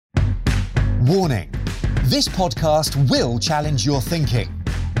Warning: this podcast will challenge your thinking.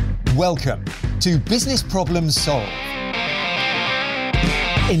 Welcome to Business Problems Solved.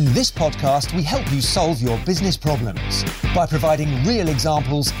 In this podcast, we help you solve your business problems by providing real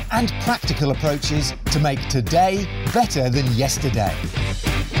examples and practical approaches to make today better than yesterday.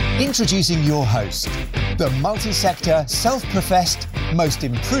 Introducing your host, the multi-sector, self-professed, most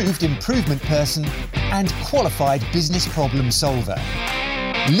improved improvement person and qualified business problem solver,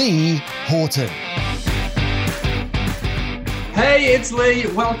 Lee Horton. Hey, it's Lee.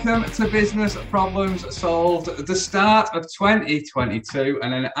 Welcome to Business Problems Solved. The start of 2022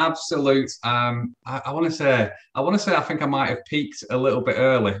 and an absolute. I want to say I think I might have peaked a little bit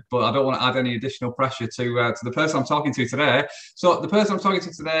early, but I don't want to add any additional pressure to the person I'm talking to today. So the person I'm talking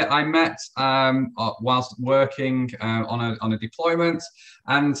to today, I met whilst working on a deployment,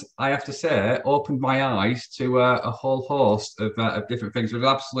 and I have to say, opened my eyes to a whole host of different things. It was an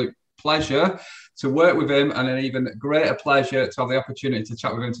absolute pleasure to work with him, and an even greater pleasure to have the opportunity to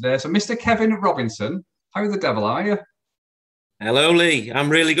chat with him today. So, Mr. Kevin Robinson, how the devil are you? Hello, Lee. I'm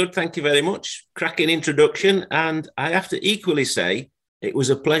really good. Thank you very much. Cracking introduction. And I have to equally say, it was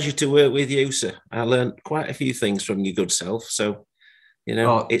a pleasure to work with you, sir. I learned quite a few things from your good self. So,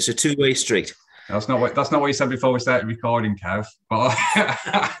 it's a two-way street. That's not what you said before we started recording, Kev. But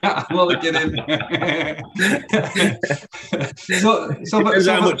I'm only kidding. Depends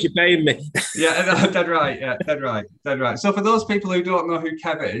how much you're paying me. Yeah, dead right. Yeah, dead right. So for those people who don't know who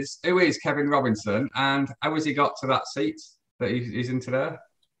Kev is, who is Kevin Robinson, and how has he got to that seat that he's in today?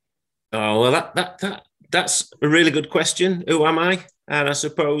 Oh well, that's a really good question. Who am I? And I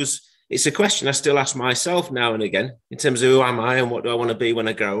suppose it's a question I still ask myself now and again in terms of who am I and what do I want to be when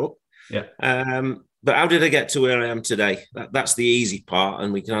I grow up. Yeah. But how did I get to where I am today? That's the easy part,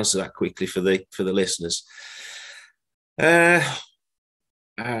 and we can answer that quickly for the listeners. I'm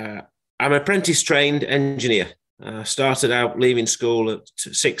an apprentice-trained engineer. I started out leaving school at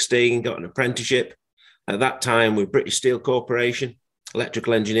 16, got an apprenticeship. At that time with British Steel Corporation,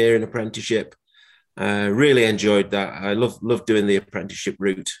 electrical engineering apprenticeship. Really enjoyed that. I loved doing the apprenticeship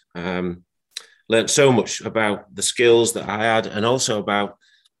route. Learned so much about the skills that I had, and also about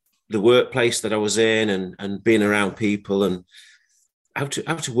the workplace that I was in, and being around people, and how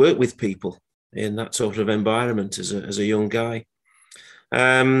to work with people in that sort of environment as a young guy.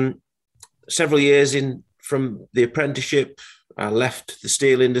 Several years in from the apprenticeship, I left the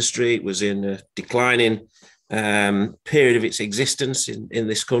steel industry. It was in a declining period of its existence in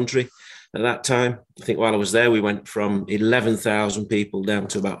this country at that time. I think while I was there, we went from 11,000 people down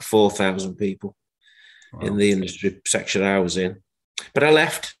to about 4,000 people. Wow. In the industry section I was in. But I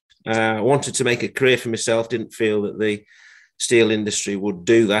left. I wanted to make a career for myself, didn't feel that the steel industry would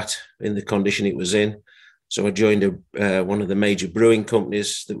do that in the condition it was in. So I joined one of the major brewing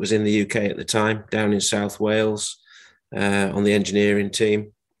companies that was in the UK at the time, down in South Wales, on the engineering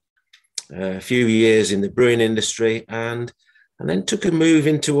team. A few years in the brewing industry, and then took a move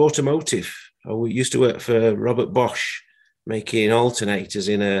into automotive. I used to work for Robert Bosch, making alternators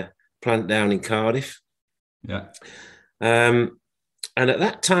in a plant down in Cardiff. Yeah. And at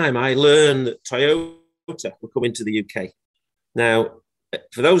that time, I learned that Toyota were coming to the UK. Now,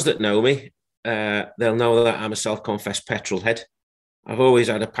 for those that know me, they'll know that I'm a self-confessed petrol head. I've always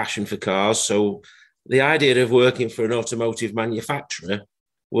had a passion for cars. So the idea of working for an automotive manufacturer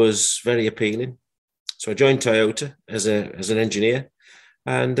was very appealing. So I joined Toyota as an engineer.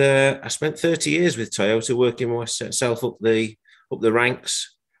 And I spent 30 years with Toyota, working myself up the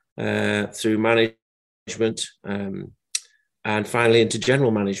ranks through management, and finally into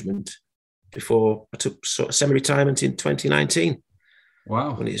general management before I took sort of semi-retirement in 2019.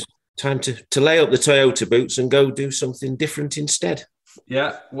 Wow. When it's time to lay up the Toyota boots and go do something different instead.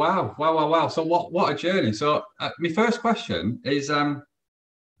 Yeah. Wow. So what a journey. So my first question is,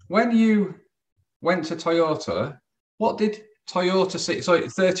 when you went to Toyota, what did Toyota see? So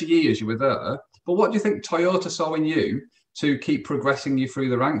 30 years you were there, but what do you think Toyota saw in you to keep progressing you through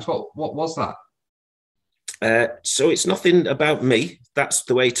the ranks? What was that? So it's nothing about me. That's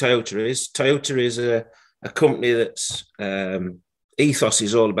the way Toyota is. Toyota is a company that's ethos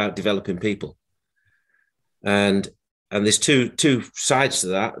is all about developing people. And there's two sides to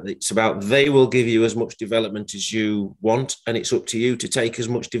that. It's about they will give you as much development as you want, and it's up to you to take as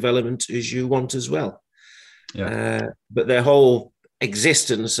much development as you want as well. Yeah. But their whole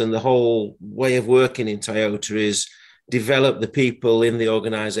existence and the whole way of working in Toyota is develop the people in the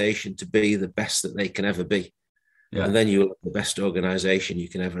organization to be the best that they can ever be. Yeah. And then you'll have the best organization you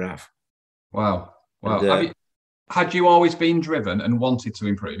can ever have. Wow. And, had you always been driven and wanted to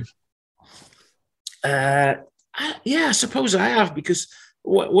improve? Yeah, I suppose I have, because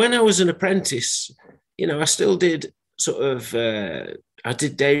when I was an apprentice, I still did sort of, I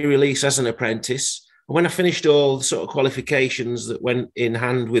did day release as an apprentice. And when I finished all the sort of qualifications that went in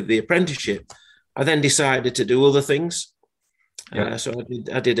hand with the apprenticeship, I then decided to do other things. Yeah. So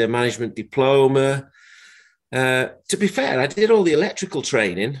I did a management diploma. To be fair, I did all the electrical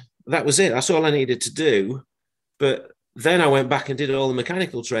training. That was it. That's all I needed to do. But then I went back and did all the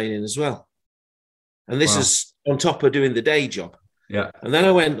mechanical training as well. And this is on top of doing the day job. Yeah. And then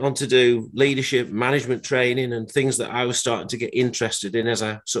I went on to do leadership, management training, and things that I was starting to get interested in as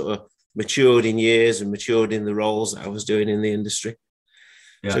I sort of matured in years and matured in the roles that I was doing in the industry.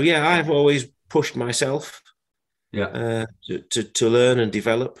 Yeah. So, I've always pushed myself to learn and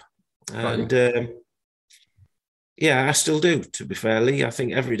develop. And I still do, to be fair, Lee. I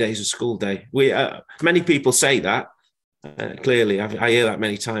think every day is a school day. Many people say that. Clearly, I hear that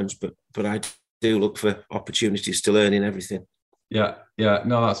many times, but I do look for opportunities to learn in everything. Yeah.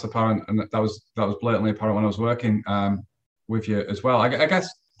 No, that's apparent, and that was blatantly apparent when I was working with you as well. I guess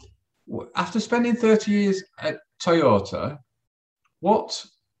after spending 30 years at Toyota,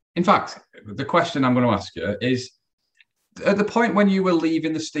 in fact, the question I'm going to ask you is, at the point when you were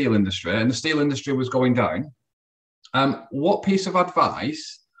leaving the steel industry and the steel industry was going down, what piece of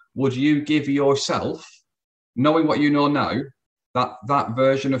advice would you give yourself, knowing what you know now, that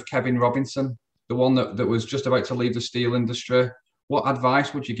version of Kevin Robinson, the one that was just about to leave the steel industry? What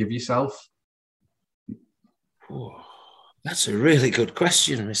advice would you give yourself? Oh, that's a really good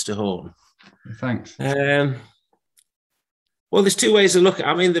question, Mr. Horton. Thanks. Well, there's two ways to look at it.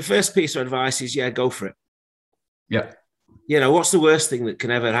 I mean, the first piece of advice is, go for it. Yeah. What's the worst thing that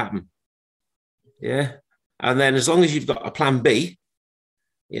can ever happen? Yeah. And then as long as you've got a plan B,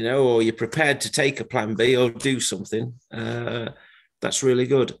 or you're prepared to take a plan B or do something, that's really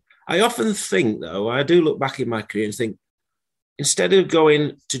good. I often think, though, I do look back in my career and think, instead of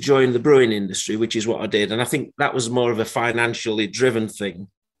going to join the brewing industry, which is what I did, and I think that was more of a financially driven thing,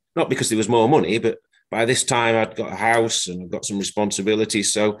 not because there was more money, but by this time I'd got a house and I've got some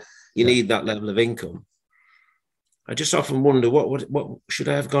responsibilities, so you need that level of income. I just often wonder, what should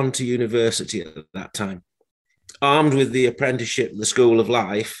I have gone to university at that time? Armed with the apprenticeship, the school of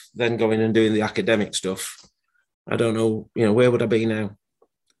life, then going and doing the academic stuff. I don't know, where would I be now?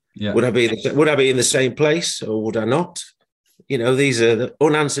 Yeah. Would I be in the same place, or would I not? These are the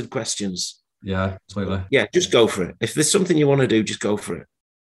unanswered questions. Yeah, absolutely. Yeah, just go for it. If there's something you want to do, just go for it.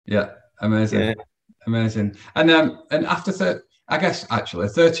 Yeah, amazing. Yeah. Amazing. And after I guess actually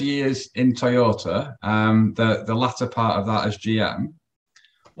 30 years in Toyota, the latter part of that as GM,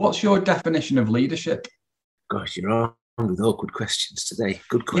 what's your definition of leadership? Gosh, you're on with awkward questions today.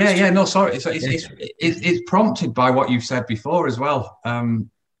 Good question. Yeah, no, sorry. It's prompted by what you've said before as well,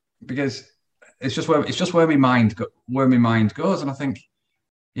 because it's just where my mind goes, and I think,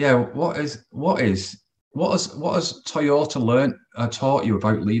 what has Toyota taught you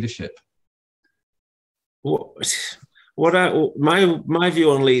about leadership? My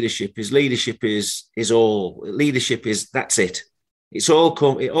view on leadership is that's it. It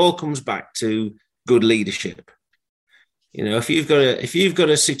all comes back to good leadership. If you've got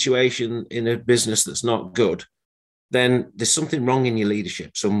a situation in a business that's not good, then there's something wrong in your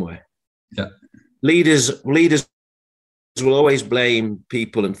leadership somewhere. Yeah. Leaders will always blame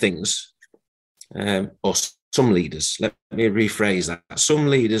people and things, or some leaders. Let me rephrase that. Some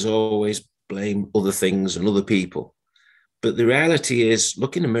leaders always blame other things and other people, but the reality is,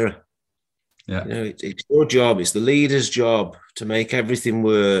 look in the mirror. Yeah. It's your job. It's the leader's job to make everything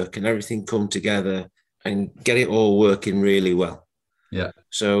work and everything come together and get it all working really well. Yeah.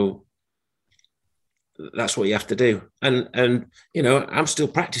 So that's what you have to do. And I'm still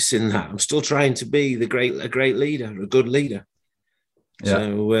practicing that. I'm still trying to be a great leader, a good leader. Yeah.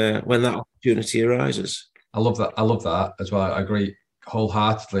 So when that opportunity arises. I love that as well. I agree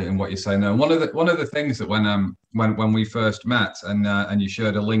wholeheartedly in what you're saying there. And one of the things that when we first met and you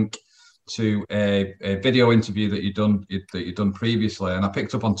shared a link to a video interview that you'd done previously, and I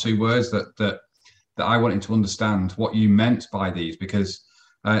picked up on two words that I wanted to understand what you meant by these, because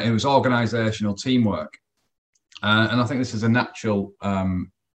it was organizational teamwork. And I think this is a natural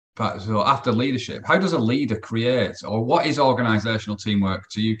part. So after leadership, how does a leader create, or what is organizational teamwork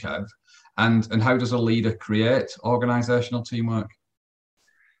to you, Kev? And how does a leader create organizational teamwork?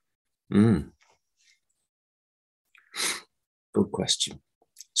 Good question.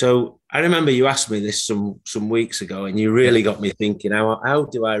 So I remember you asked me this some weeks ago, and you really got me thinking, how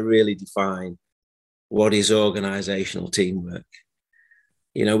do I really define what is organizational teamwork?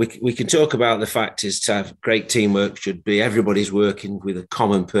 We can talk about the fact is to have great teamwork should be everybody's working with a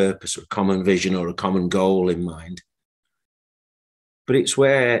common purpose or a common vision or a common goal in mind. but it's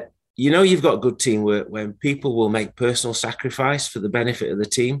where, you've got good teamwork when people will make personal sacrifice for the benefit of the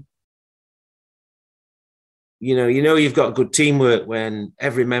team. You've got good teamwork when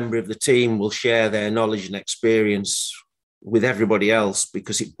every member of the team will share their knowledge and experience with everybody else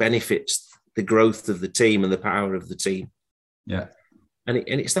because it benefits the growth of the team and the power of the team. Yeah. And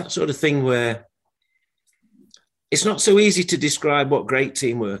it's that sort of thing where it's not so easy to describe what great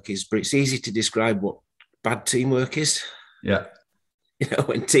teamwork is, but it's easy to describe what bad teamwork is. Yeah.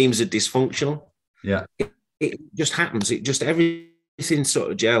 When teams are dysfunctional. Yeah. It just happens. Everything sort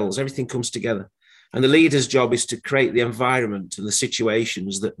of gels, everything comes together. And the leader's job is to create the environment and the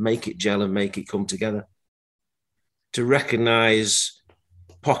situations that make it gel and make it come together. To recognize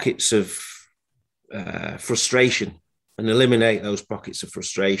pockets of frustration and eliminate those pockets of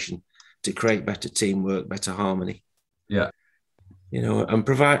frustration to create better teamwork, better harmony. Yeah. And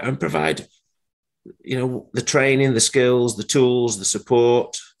provide, the training, the skills, the tools, the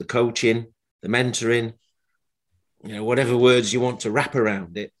support, the coaching, the mentoring, whatever words you want to wrap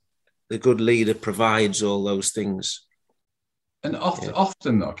around it. The good leader provides all those things. And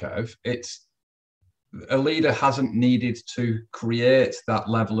often though, Kev, it's a leader hasn't needed to create that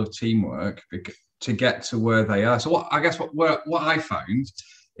level of teamwork to get to where they are. So what I found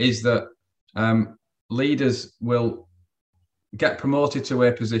is that leaders will get promoted to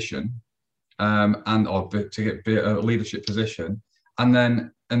a position or to be a leadership position,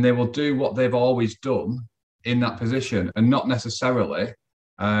 and they will do what they've always done in that position and not necessarily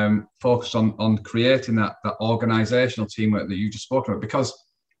focus on creating that organizational teamwork that you just spoke about, because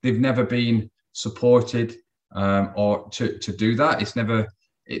they've never been supported or to do that. It's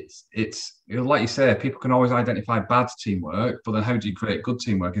like you say, people can always identify bad teamwork, but then how do you create good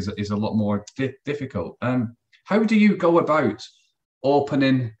teamwork is a lot more difficult. How do you go about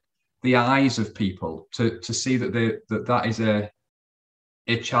opening the eyes of people to see that is a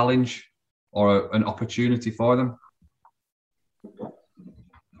challenge or an opportunity for them?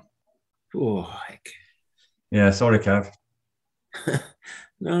 Oh, heck. Yeah, sorry, Kev.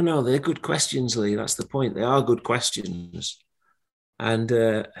 No, they're good questions, Lee. That's the point. They are good questions. And,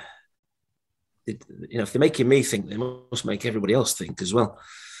 if they're making me think, they must make everybody else think as well.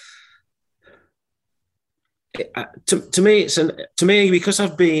 To me, because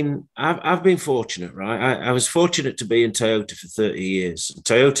I've been fortunate, right? I was fortunate to be in Toyota for 30 years.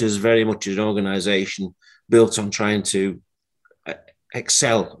 Toyota is very much an organization built on trying to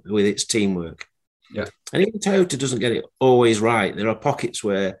excel with its teamwork. Yeah. And even Toyota doesn't get it always right. There are pockets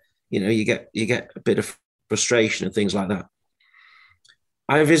where, you get a bit of frustration and things like that.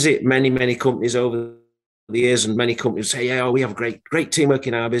 I visit many companies over the years, and many companies say, yeah, we have great teamwork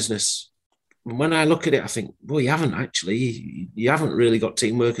in our business. And when I look at it, I think, well, you haven't actually. You haven't really got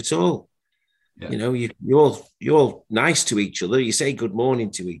teamwork at all. Yeah. You're all nice to each other. You say good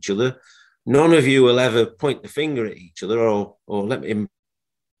morning to each other. None of you will ever point the finger at each other, or let me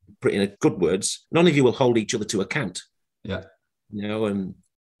put in good words. None of you will hold each other to account. Yeah.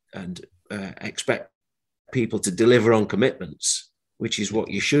 And expect people to deliver on commitments, which is what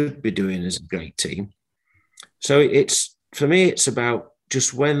you should be doing as a great team. So for me, it's about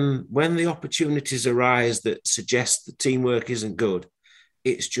just when the opportunities arise that suggest the teamwork isn't good,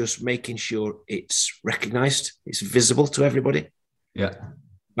 it's just making sure it's recognized, it's visible to everybody. Yeah.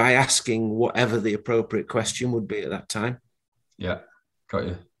 By asking whatever the appropriate question would be at that time. Yeah. Got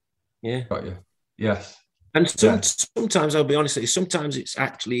you. Yeah. Got you. Yes. And sometimes, I'll be honest with you, sometimes it's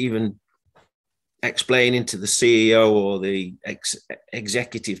actually even explaining to the CEO or the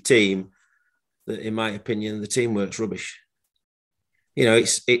executive team that, in my opinion, the teamwork's rubbish.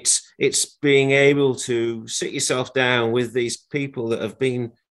 It's being able to sit yourself down with these people that have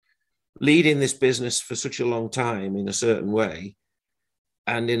been leading this business for such a long time in a certain way,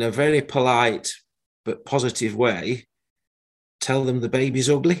 and in a very polite but positive way, tell them the baby's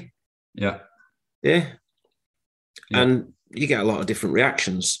ugly. Yeah. Yeah. And you get a lot of different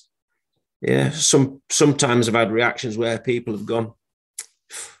reactions. Yeah. Sometimes I've had reactions where people have gone,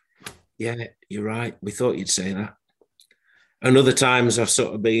 yeah, you're right. We thought you'd say that. And other times I've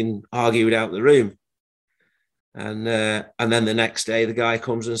sort of been argued out the room. And then the next day the guy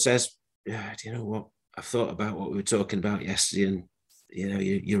comes and says, yeah, do you know what? I've thought about what we were talking about yesterday, and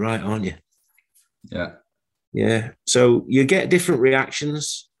you're right, aren't you? Yeah. Yeah. So you get different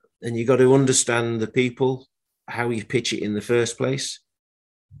reactions, and you got to understand the people, how you pitch it in the first place.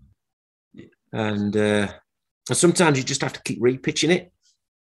 And sometimes you just have to keep repitching it.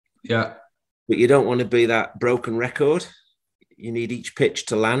 Yeah. But you don't want to be that broken record. You need each pitch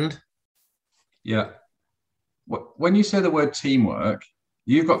to land. Yeah. When you say the word teamwork,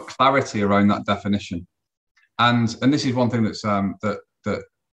 you've got clarity around that definition. And this is one thing that's that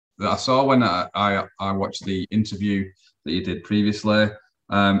I saw when I watched the interview that you did previously,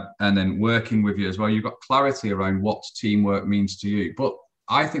 and then working with you as well. You've got clarity around what teamwork means to you, but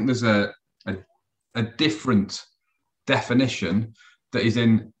I think there's a different definition that is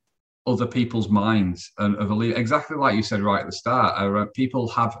in other people's minds and of a leader. Exactly like you said right at the start, people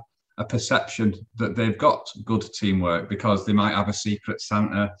have a perception that they've got good teamwork because they might have a secret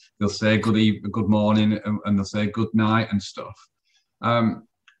Santa. They'll say good morning, and they'll say good night and stuff.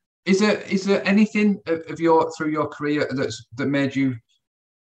 Is there anything through your career that made you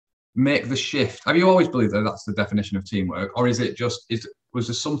make the shift? Have you always believed that that's the definition of teamwork, or was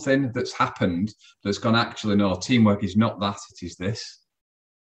there something that's happened that's gone, actually no, teamwork is not that, it is this?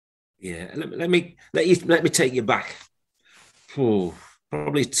 Yeah, let me take you back.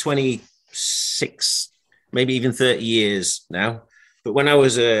 Probably 26, maybe even 30 years now. But when I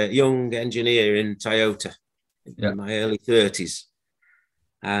was a young engineer in Toyota, in my early 30s,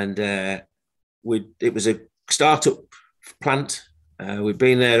 and it was a startup plant. We'd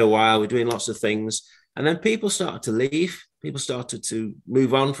been there a while. We're doing lots of things, and then people started to leave. People started to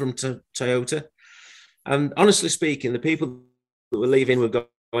move on from Toyota, and honestly speaking, the people that were leaving were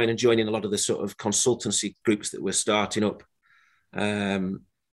going and joining a lot of the sort of consultancy groups that were starting up, doing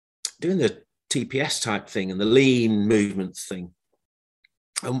the TPS type thing and the lean movement thing.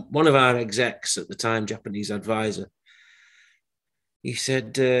 And one of our execs at the time, Japanese advisor, he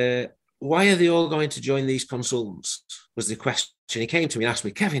said, why are they all going to join these consultants? Was the question. He came to me and asked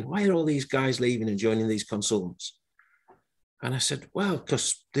me, Kevin, why are all these guys leaving and joining these consultants? And I said, well,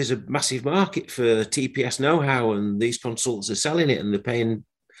 because there's a massive market for TPS know-how and these consultants are selling it and they're paying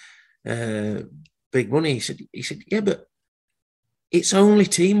big money. He said, yeah, but it's only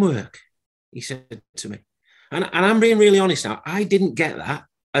teamwork, he said to me. And I'm being really honest now. I didn't get that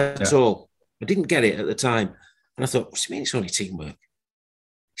at all. I didn't get it at the time. And I thought, what do you mean it's only teamwork?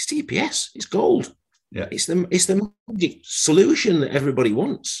 It's TPS. It's gold. Yeah. It's the magic solution that everybody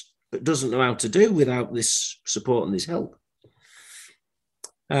wants, but doesn't know how to do without this support and this help.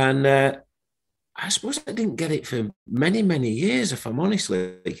 And I suppose I didn't get it for many, many years, if I'm honest.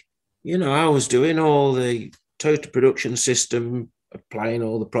 You know, I was doing all the total production system, applying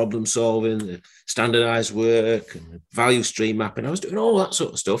all the problem solving, the standardized work and the value stream mapping. I was doing all that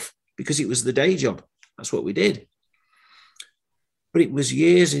sort of stuff because it was the day job. That's what we did. But it was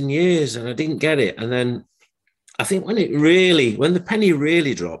years and years and I didn't get it. And then I think when the penny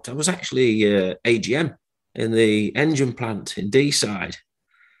really dropped, I was actually AGM in the engine plant in Deeside.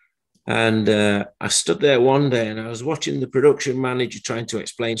 And I stood there one day and I was watching the production manager trying to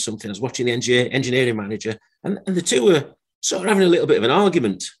explain something. I was watching the engineering manager and the two were sort of having a little bit of an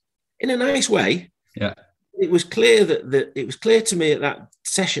argument in a nice way. Yeah. It was clear that it was clear to me at that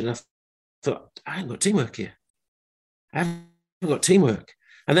session. I thought, I haven't got teamwork here. I haven't got teamwork.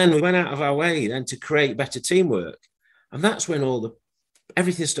 And then we went out of our way then to create better teamwork. And that's when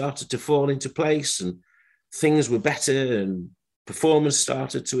everything started to fall into place and things were better and performance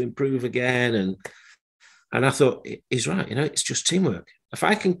started to improve again. And I thought, he's right, it's just teamwork. If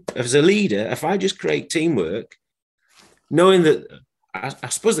I can, as a leader, if I just create teamwork, knowing that, I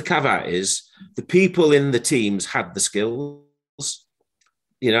suppose the caveat is the people in the teams had the skills,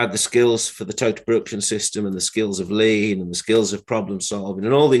 had the skills for the total production system and the skills of lean and the skills of problem solving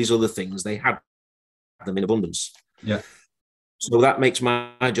and all these other things, they had them in abundance. Yeah. So that makes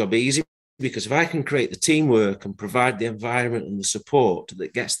my job easy because if I can create the teamwork and provide the environment and the support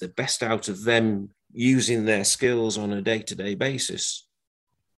that gets the best out of them using their skills on a day-to-day basis,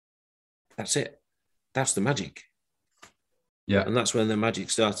 that's it. That's the magic. Yeah. And that's when the magic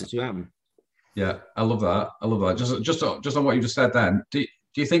started to happen. Yeah, I love that. Just on what you just said then, do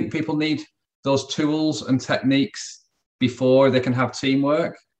you think people need those tools and techniques before they can have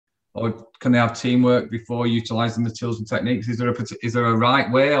teamwork? Or can they have teamwork before utilising the tools and techniques? Is there a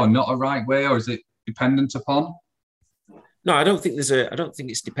right way or not a right way, or is it dependent upon? No, I don't think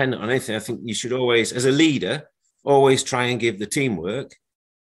it's dependent on anything. I think you should always, as a leader, always try and give the teamwork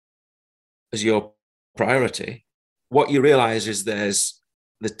as your priority. What you realise is there's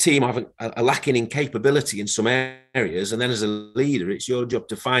the team are lacking in capability in some areas, and then as a leader, it's your job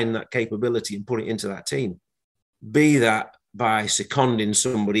to find that capability and put it into that team. Be that by seconding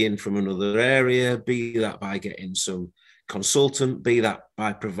somebody in from another area, be that by getting some consultant, be that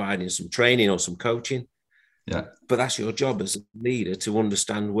by providing some training or some coaching. Yeah. But that's your job as a leader to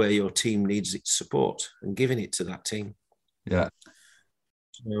understand where your team needs its support and giving it to that team. Yeah.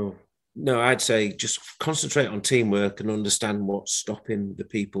 So, no, I'd say just concentrate on teamwork and understand what's stopping the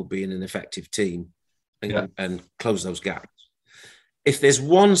people being an effective team and close those gaps. if there's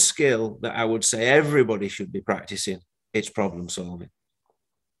one skill that I would say everybody should be practicing, it's problem solving.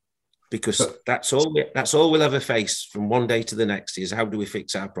 Because that's all we'll ever face from one day to the next is how do we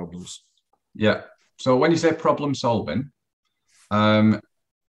fix our problems? Yeah. So when you say problem solving,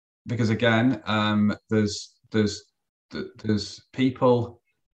 because again, there's people,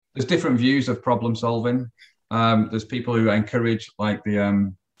 there's different views of problem solving. There's people who encourage like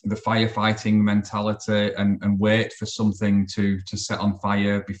the firefighting mentality and wait for something to set on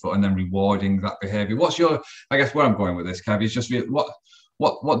fire before and then rewarding that behavior. What's your, I guess where I'm going with this, Kev, is just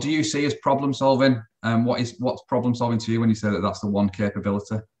what do you see as problem solving? What's problem solving to you when you say that that's the one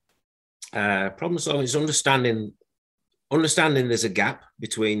capability? Problem solving is understanding there's a gap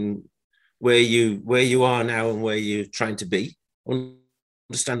between where you are now and where you're trying to be.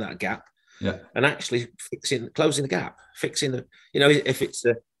 Understand that gap. Yeah. And actually closing the gap, fixing the, if it's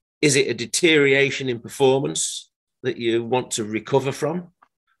is it a deterioration in performance that you want to recover from,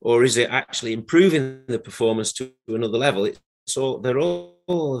 or is it actually improving the performance to another level? They're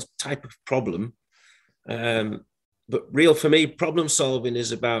all a type of problem. But for me, problem solving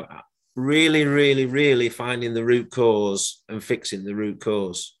is about really, really, really finding the root cause and fixing the root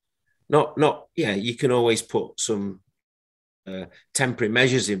cause. You can always put some temporary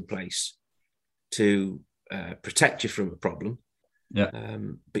measures in place to protect you from a problem. Yeah.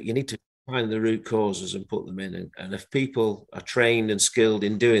 But you need to find the root causes and put them in. And if people are trained and skilled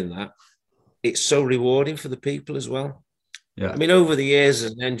in doing that, it's so rewarding for the people as well. Yeah. I mean, over the years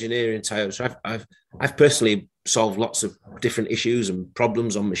as an engineer in Toyota, I've personally solved lots of different issues and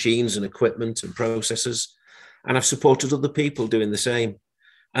problems on machines and equipment and processes, and I've supported other people doing the same.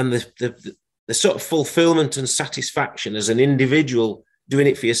 And the sort of fulfillment and satisfaction as an individual doing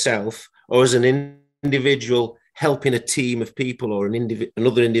it for yourself, or as an individual helping a team of people or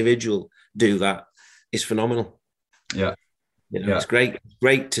another individual do that, is phenomenal. Yeah. It's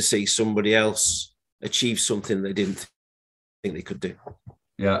great to see somebody else achieve something they didn't think they could do.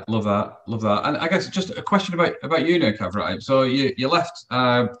 Yeah, love that. And I guess just a question about you now, Kev, right? So you left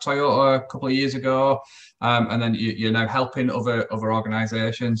Toyota a couple of years ago, and then you're now helping other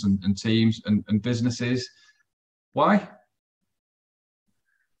organizations and teams and businesses. Why?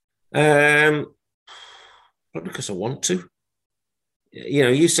 Probably because I want to.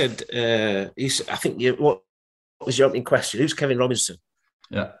 You said, I think what was your opening question? Who's Kevin Robinson?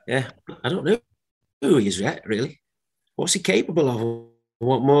 Yeah. I don't know who he is yet, really. What's he capable of?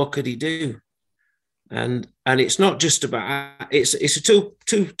 What more could he do? And it's not just about, it's a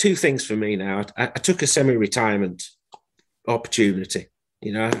two things for me now. I took a semi-retirement opportunity.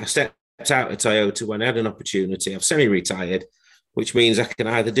 I stepped out of Toyota when I had an opportunity. I've semi-retired, which means I can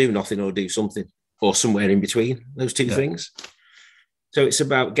either do nothing or do something, or somewhere in between those two things. So it's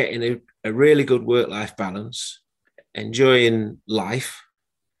about getting a really good work-life balance, enjoying life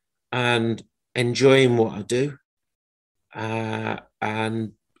and enjoying what I do.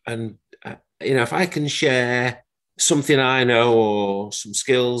 If I can share something I know or some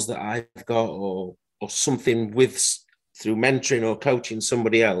skills that I've got or something through mentoring or coaching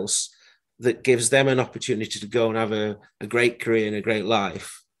somebody else that gives them an opportunity to go and have a great career and a great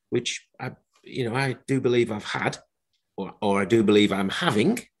life, which I do believe I've had, or I do believe I'm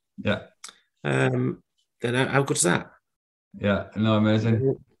having. Yeah. Then how good's that? Yeah. No,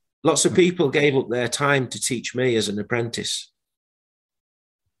 amazing. Lots of people gave up their time to teach me as an apprentice.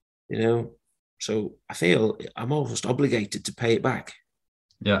 So I feel I'm almost obligated to pay it back.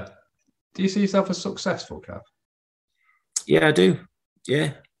 Yeah. Do you see yourself as successful, Kev? Yeah, I do.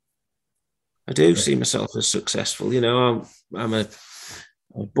 Yeah. I do see myself as successful. I'm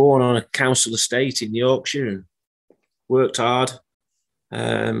born on a council estate in Yorkshire and worked hard.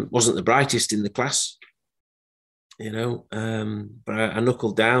 Wasn't the brightest in the class, but I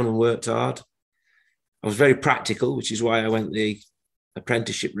knuckled down and worked hard. I was very practical, which is why I went the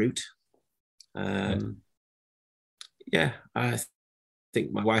apprenticeship route. I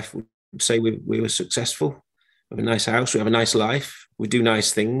think my wife would say we were successful. We have a nice house, we have a nice life, we do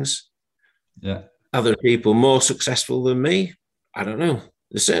nice things. Yeah. Other people more successful than me? I don't know.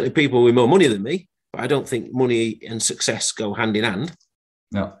 There's certainly people with more money than me, but I don't think money and success go hand in hand.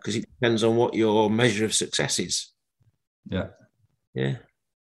 No. Because it depends on what your measure of success is. Yeah. Yeah.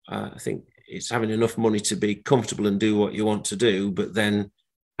 I think it's having enough money to be comfortable and do what you want to do, but then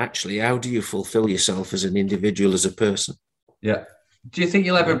actually, how do you fulfill yourself as an individual, as a person? Yeah. Do you think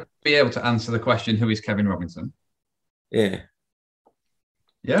you'll ever be able to answer the question, who is Kevin Robinson? Yeah.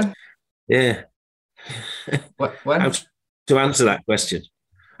 Yeah? Yeah. When? How to answer that question?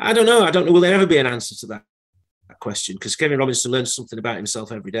 I don't know. Will there ever be an answer to that question? Because Kevin Robinson learns something about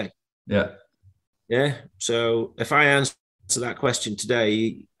himself every day. Yeah. Yeah. So if I answer that question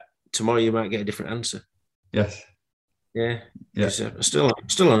today, tomorrow you might get a different answer. Yes. Yeah. Yeah. I'm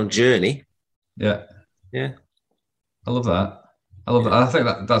still on a journey. Yeah. Yeah. I love that. I love that. I think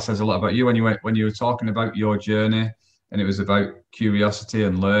that says a lot about you when you were talking about your journey, and it was about curiosity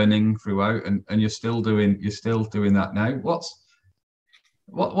and learning throughout, and you're still doing that now.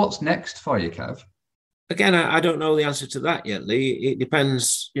 What's next for you, Kev? Again, I don't know the answer to that yet, Lee. It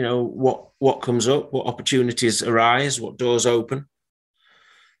depends, what comes up, what opportunities arise, what doors open.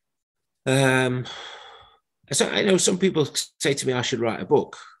 So I know some people say to me I should write a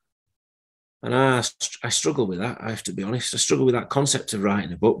book. And I struggle with that, I have to be honest. I struggle with that concept of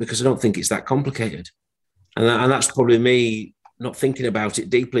writing a book because I don't think it's that complicated. And that's probably me not thinking about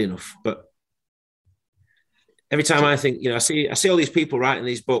it deeply enough. But every time I think, I see all these people writing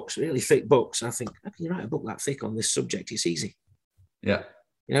these books, really thick books, I think, how can you write a book that thick on this subject? It's easy. Yeah.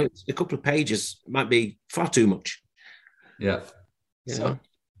 It's a couple of pages might be far too much. Yeah.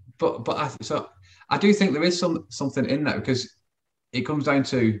 But I do think there is something in that, because it comes down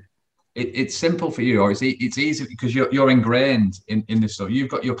to it's simple for you, or it's easy because you're ingrained in this stuff. You've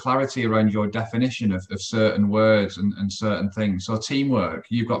got your clarity around your definition of certain words and certain things. So teamwork,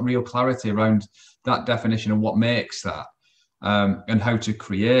 you've got real clarity around that definition and what makes that, and how to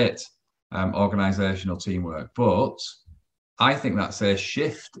create organizational teamwork. But I think that's a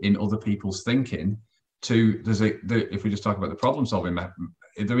shift in other people's thinking. If we just talk about the problem solving,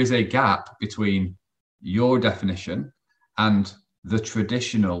 there is a gap between your definition and the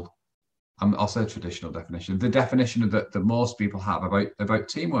traditional. I'll say traditional definition, the definition that most people have about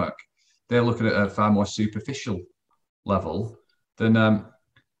teamwork. They're looking at a far more superficial level than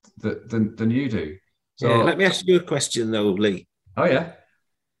you do. So let me ask you a question though, Lee. Oh yeah.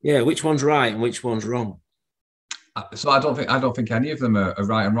 Yeah, which one's right and which one's wrong? So I don't think any of them are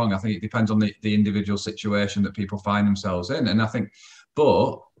right and wrong. I think it depends on the individual situation that people find themselves in. And I think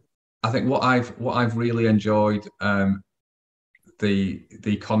what I've really enjoyed,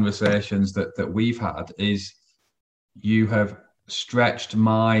 the conversations that we've had, is you have stretched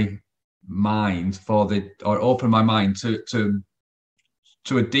my mind or opened my mind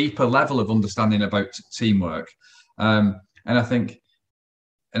to a deeper level of understanding about teamwork, and I think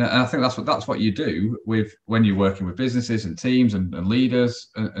that's what you do when you're working with businesses and teams and leaders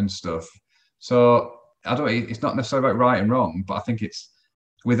and stuff. So it's not necessarily about right and wrong, but I think it's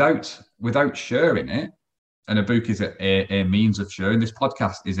without sharing it. And a book is a means of sharing. This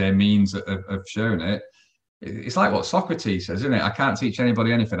podcast is a means of sharing it. It's like what Socrates says, isn't it? I can't teach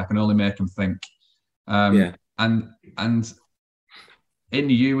anybody anything. I can only make them think. And in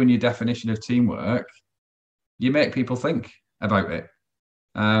you and your definition of teamwork, you make people think about it.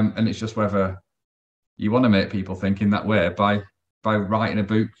 And it's just whether you want to make people think in that way by writing a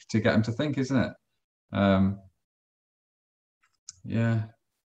book to get them to think, isn't it? Yeah.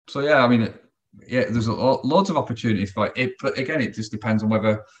 So yeah, I mean. There's loads of opportunities for it, but again, it just depends on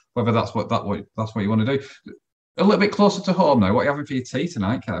whether that's what you want to do. A little bit closer to home now. What are you having for your tea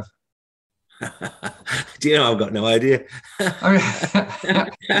tonight, Kev? Do you know, I've got no idea.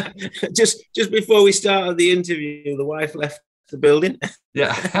 just before we started the interview, the wife left the building.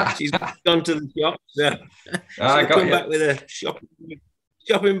 Yeah, she's gone to the shop. So she'll come back with a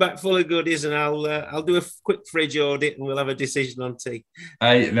shopping bag full of goodies, and I'll do a quick fridge audit, and we'll have a decision on tea.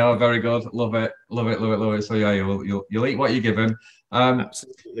 Hey, no, very good. Love it. So yeah, you'll eat what you're given.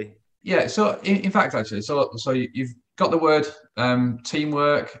 Absolutely. Yeah. So in fact, actually, so you've got the word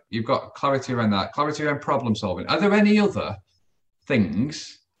teamwork. You've got clarity around that. Clarity around problem solving. Are there any other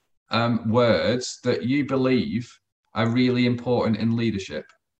things, words that you believe are really important in leadership?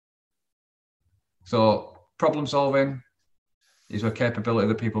 So problem solving is a capability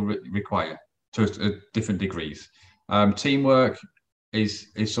that people require to different degrees. Teamwork is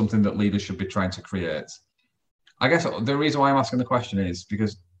something that leaders should be trying to create. I guess the reason why I'm asking the question is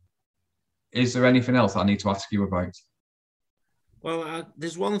because, is there anything else that I need to ask you about? Well,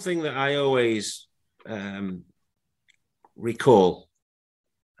 there's one thing that I always recall,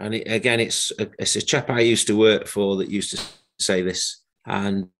 and it's a chap I used to work for that used to say this,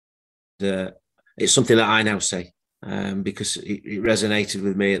 and it's something that I now say. Because it resonated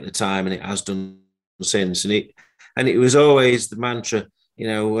with me at the time, and it has done since. And it was always the mantra,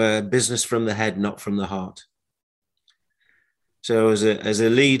 business from the head, not from the heart. So as a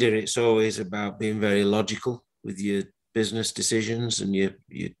leader, it's always about being very logical with your business decisions and your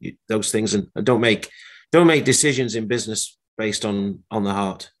those things, and don't make decisions in business based on the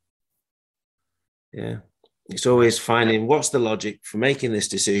heart. Yeah, it's always finding what's the logic for making this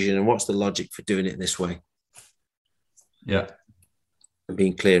decision and what's the logic for doing it this way. Yeah. And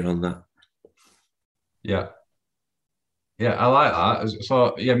being clear on that. Yeah. Yeah, I like that.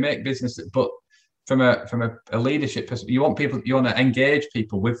 So yeah, make business, but from a leadership perspective, you want to engage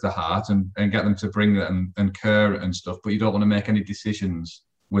people with the heart and get them to bring it and care and stuff, but you don't want to make any decisions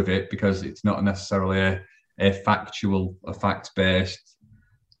with it because it's not necessarily a fact-based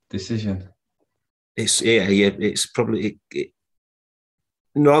decision. It's probably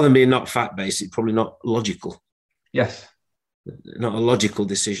rather than being not fact-based, it's probably not logical. Yes. Not a logical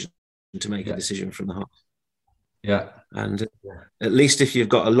decision to make a decision from the heart. Yeah. And at least if you've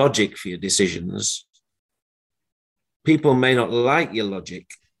got a logic for your decisions, people may not like your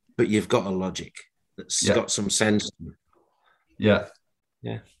logic, but you've got a logic that's got some sense. Yeah.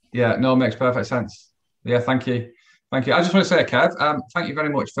 Yeah. Yeah. No, it makes perfect sense. Yeah. Thank you. Thank you. I just want to say, Kev, thank you very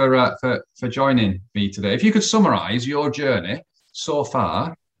much for joining me today. If you could summarize your journey so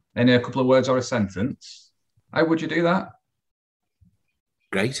far in a couple of words or a sentence, how would you do that?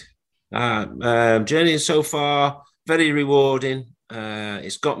 Great. Journey so far, very rewarding.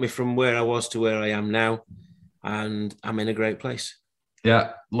 It's got me from where I was to where I am now, and I'm in a great place.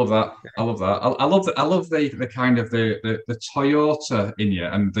 Yeah, love that. I love that. I love the kind of the Toyota in you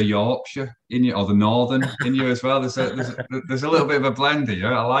and the Yorkshire in you, or the Northern in you as well. There's a little bit of a blend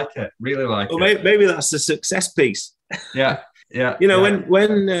here. I like it. Really like it. Maybe that's the success piece. Yeah. Yeah. You know,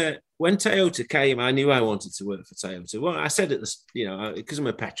 when Toyota came, I knew I wanted to work for Toyota. Well, I said it, because I'm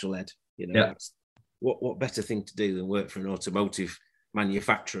a petrol head. What better thing to do than work for an automotive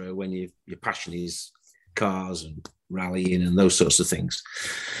manufacturer when your passion is cars and rallying and those sorts of things.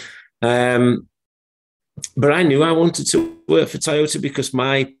 But I knew I wanted to work for Toyota because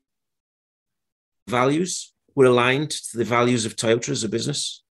my values were aligned to the values of Toyota as a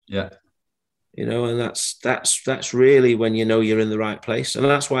business. Yeah. And that's really when you know you're in the right place. And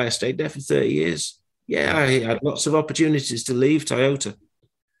that's why I stayed there for 30 years. Yeah, I had lots of opportunities to leave Toyota.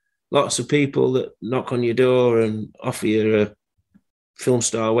 Lots of people that knock on your door and offer you a film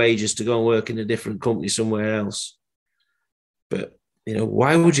star wages to go and work in a different company somewhere else. But,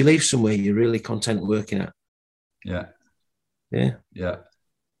 why would you leave somewhere you're really content working at? Yeah. Yeah. Yeah.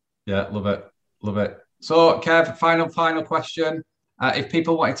 Yeah. Love it. Love it. So, Kev, final question. If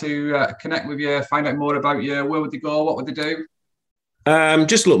people wanted to connect with you, find out more about you, where would they go? What would they do?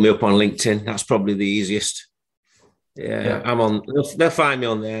 Just look me up on LinkedIn. That's probably the easiest. Yeah. I'm on. They'll find me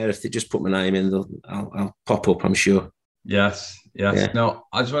on there. If they just put my name in, I'll pop up, I'm sure. Yes. Yeah. No,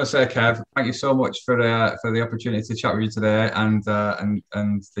 I just want to say, Kev, thank you so much for the opportunity to chat with you today, and the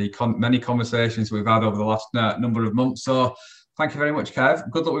many conversations we've had over the last number of months. So, thank you very much,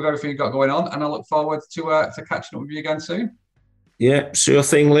 Kev. Good luck with everything you've got going on, and I look forward to catching up with you again soon. Yeah, sure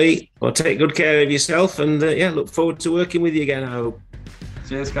thing, Lee. Well, take good care of yourself, and look forward to working with you again, I hope.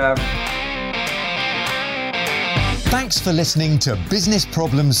 Cheers, Kev. Thanks for listening to Business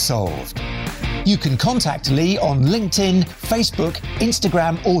Problems Solved. You can contact Lee on LinkedIn, Facebook,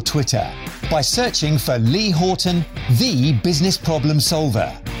 Instagram or Twitter by searching for Lee Horton, the Business Problem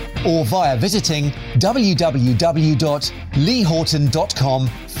Solver, or via visiting www.leehorton.com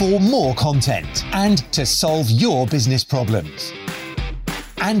for more content and to solve your business problems.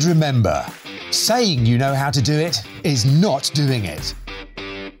 And remember, saying you know how to do it is not doing it.